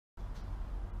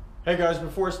Hey guys,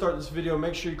 before I start this video,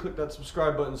 make sure you click that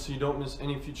subscribe button so you don't miss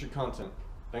any future content.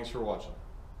 Thanks for watching.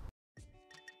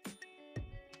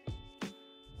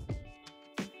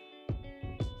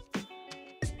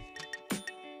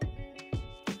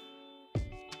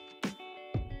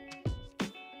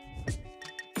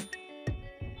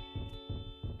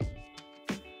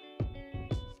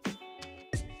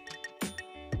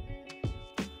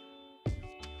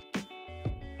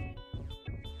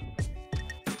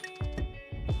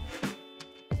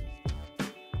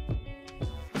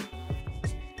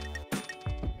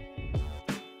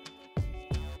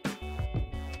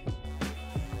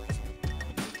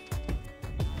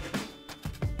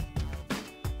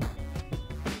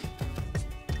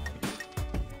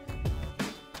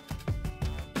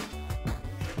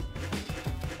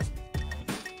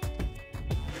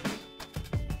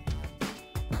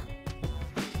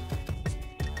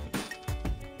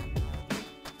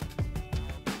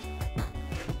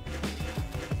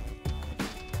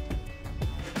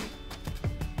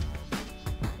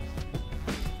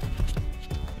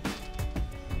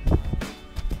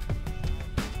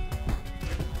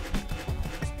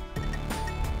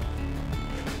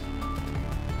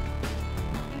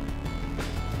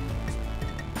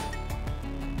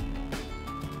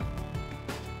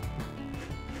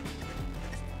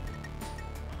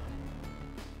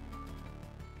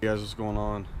 Hey guys, what's going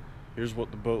on? Here's what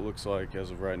the boat looks like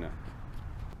as of right now.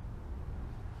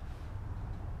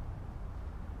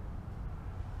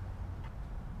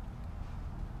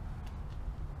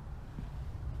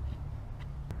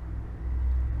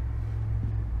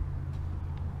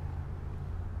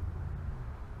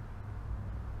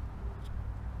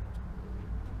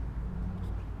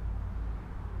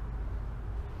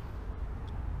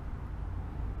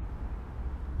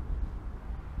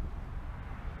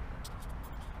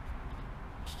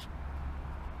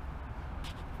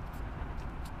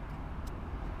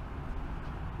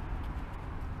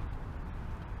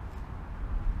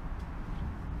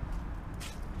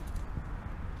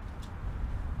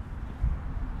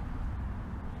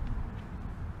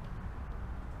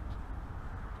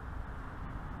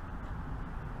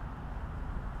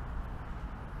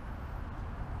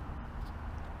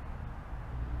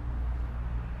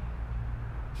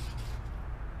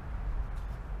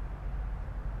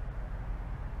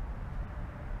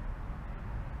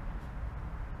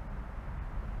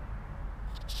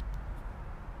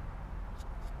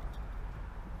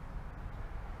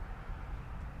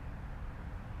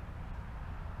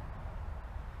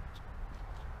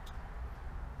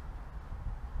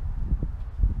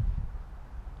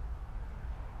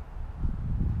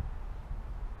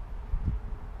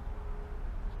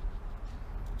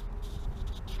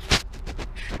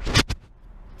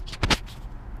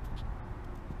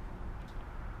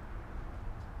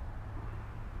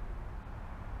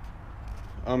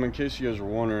 In case you guys were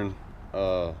wondering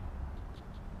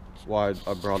why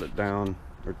I brought it down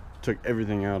or took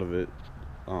everything out of it,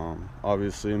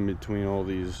 obviously in between all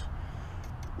these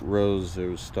rows there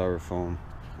was styrofoam,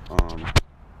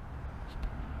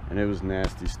 and it was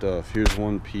nasty stuff. Here's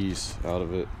one piece out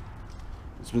of it.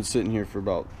 It's been sitting here for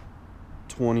about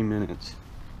 20 minutes,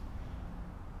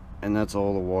 and that's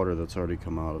all the water that's already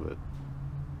come out of it.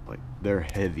 Like, they're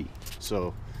heavy.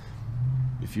 So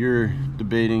if you're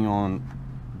debating on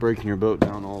breaking your boat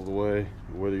down all the way,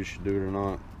 whether you should do it or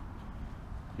not,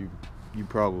 you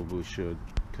probably should,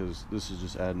 because this is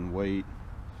just adding weight.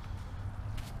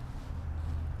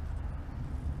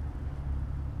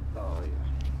 Oh yeah,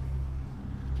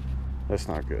 that's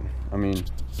not good. I mean,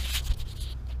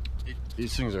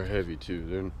 these things are heavy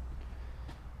too.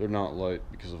 They're not light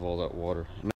because of all that water.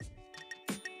 And